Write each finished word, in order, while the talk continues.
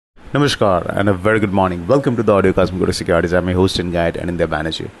Namaskar and a very good morning. Welcome to the audio cast from Kotak Securities. I'm your host and guide Anindya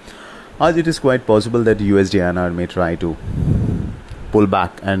Banerjee. As it is quite possible that USDINR may try to pull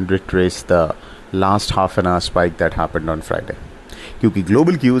back and retrace the last half an hour spike that happened on Friday. क्योंकि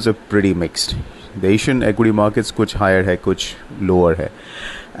global cues are pretty mixed. The Asian equity markets कुछ higher है, कुछ lower है.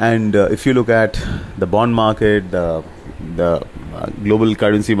 And if you look at the bond market, the global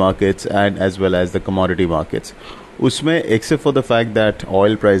currency markets and as well as the commodity markets, उसमें except for the fact that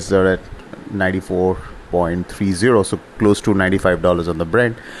oil prices are at 94.30, so close to $95 on the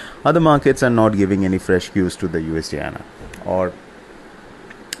Brent, other markets are not giving any fresh cues to the USDINR. और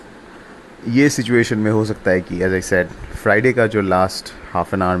ये situation में हो सकता है कि as I said Friday का जो last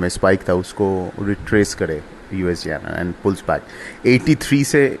half an hour में स्पाइक था उसको रिट्रेस करे USDINR and pulls back 83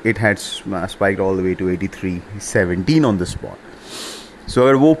 से it had spiked all the way to 83.17 on the spot. So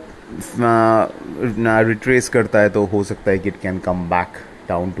अगर वो रिट्रेस करता है तो हो सकता है कि it can come back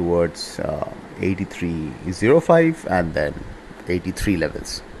down towards 83.05 and then 83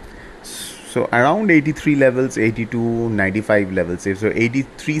 levels. So around 83 levels, 82.95 levels. So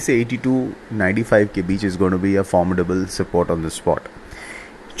 83 से 82.95 के बीच is going to be a formidable support on the spot.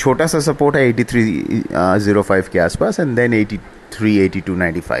 छोटा सा सपोर्ट है 83.05 के आसपास and then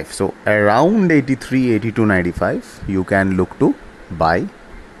 83.82.95. So around 83.82.95 you can look to buy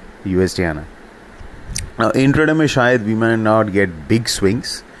USDINR. Now intraday में शायद we may not get big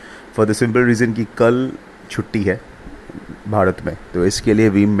swings for the simple reason कि कल छुट्टी है भारत में, तो इसके लिए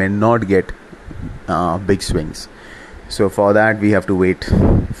we may not get big swings. So for that we have to wait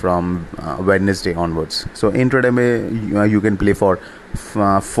from Wednesday onwards. So intraday में you can play for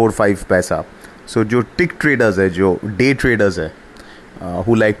 4-5 पैसा. So जो tick traders है, जो day traders है,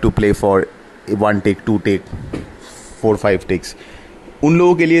 who like to play for 1 tick, 2 tick, 4-5 ticks, उन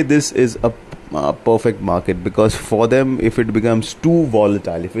लोगों के लिए this is a perfect market, because for them if it becomes too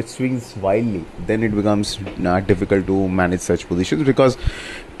volatile, if it swings wildly, then it becomes difficult to manage such positions because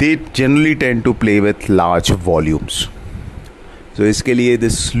they generally tend to play with large volumes. So इसके लिए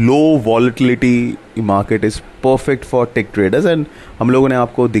this low volatility market is perfect for tech traders, and हम लोगों ने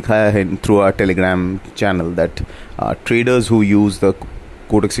आपको दिखाया है through our Telegram channel that traders who use the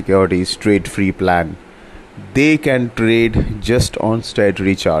Kotak Securities trade free plan, they can trade just on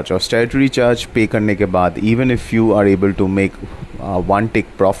statutory charge, और statutory charge pay करने के बाद even if you are able to make 1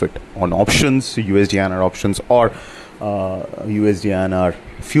 tick profit on options, USDINR options or USDINR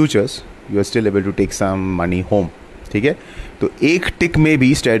futures, you are still able to take some money home. ठीक है, तो एक टिक में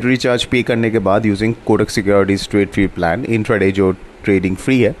भी स्टैट्यूटरी चार्ज पे करने के बाद using Kotak securities trade free plan intraday जो ट्रेडिंग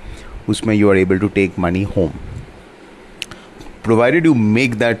फ्री है उसमें you are able to take money home, provided you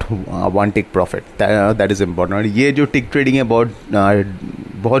make that 1 tick profit. That is important. और ये जो टिक ट्रेडिंग है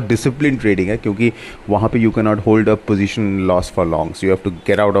बहुत डिसिप्लिन ट्रेडिंग है, क्योंकि वहाँ पे you can not hold a position loss for long. So you have to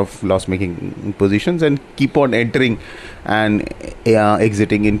get out of loss making positions and keep on entering and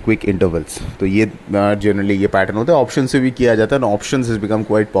exiting in quick intervals. तो ये generally ये pattern होता है. Option से भी किया जाता है, and option is become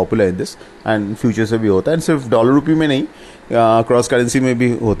quite popular in this, and future से भी होता है. एंड सिर्फ डॉलर रुपी में नहीं, क्रॉस करेंसी में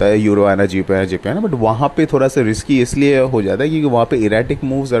भी होता है, यूरो आना, जीपी आना. बट वहाँ पे थोड़ा सा रिस्की इसलिए हो जाता है क्योंकि वहाँ पे erratic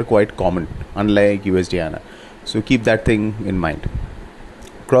moves are quite common unlike USDINR. So keep that thing in mind.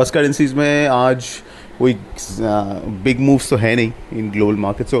 Cross currencies में आज कोई बिग मूव्स तो है नहीं in global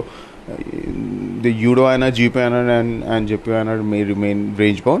market. So the euro आना, जीपी आना एंड जीपी आना मे रिमेन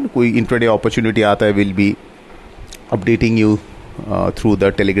रेंज बाउंड. कोई इंट्राडे अपॉर्चुनिटी आता है, will be updating you through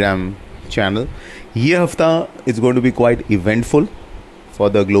the Telegram channel. ये हफ्ता is going to be quite eventful for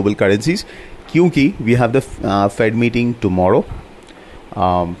the global currencies क्योंकि we have the Fed meeting tomorrow.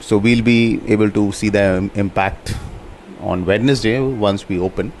 So we'll be able to see the impact on Wednesday once we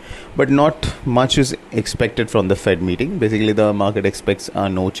open, but not much is expected from the Fed meeting. Basically the market expects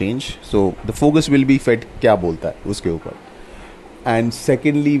no change, so the focus will be Fed क्या बोलता है उसके ऊपर. And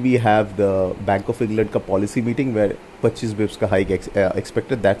secondly we have the Bank of England का policy meeting where 25 bips का hike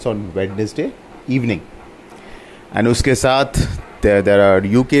expected. That's on Wednesday evening. And उसके साथ there are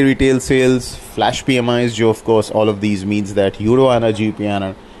UK retail sales, flash PMIs, जो of course all of these means that Euro INR,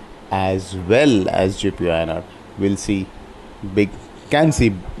 GBP as well as JPY will see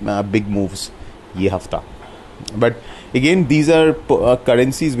big moves ये हफ्ता. But again these are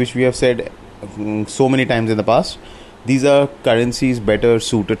currencies which we have said so many times in the past. These are currencies better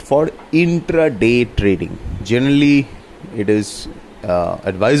suited for intraday trading. Generally it is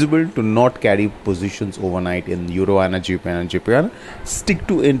advisable to not carry positions overnight in Euro INR, GBP and JPY. Stick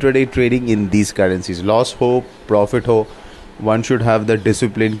to intraday trading in these currencies. Loss ho, profit ho, one should have the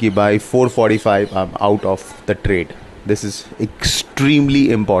discipline ki by 4:45 I'm out of the trade. This is extremely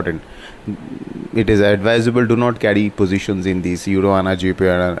important. it is advisable, do not carry positions in these Euro INR,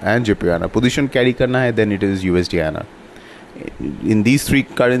 JPY and JPY INR. Position carry karna hai, then it is USD INR. In these three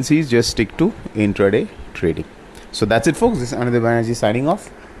currencies, just stick to intraday trading. So that's it, folks. This is Anindya Banerjee signing off.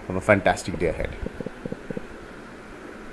 Have a fantastic day ahead.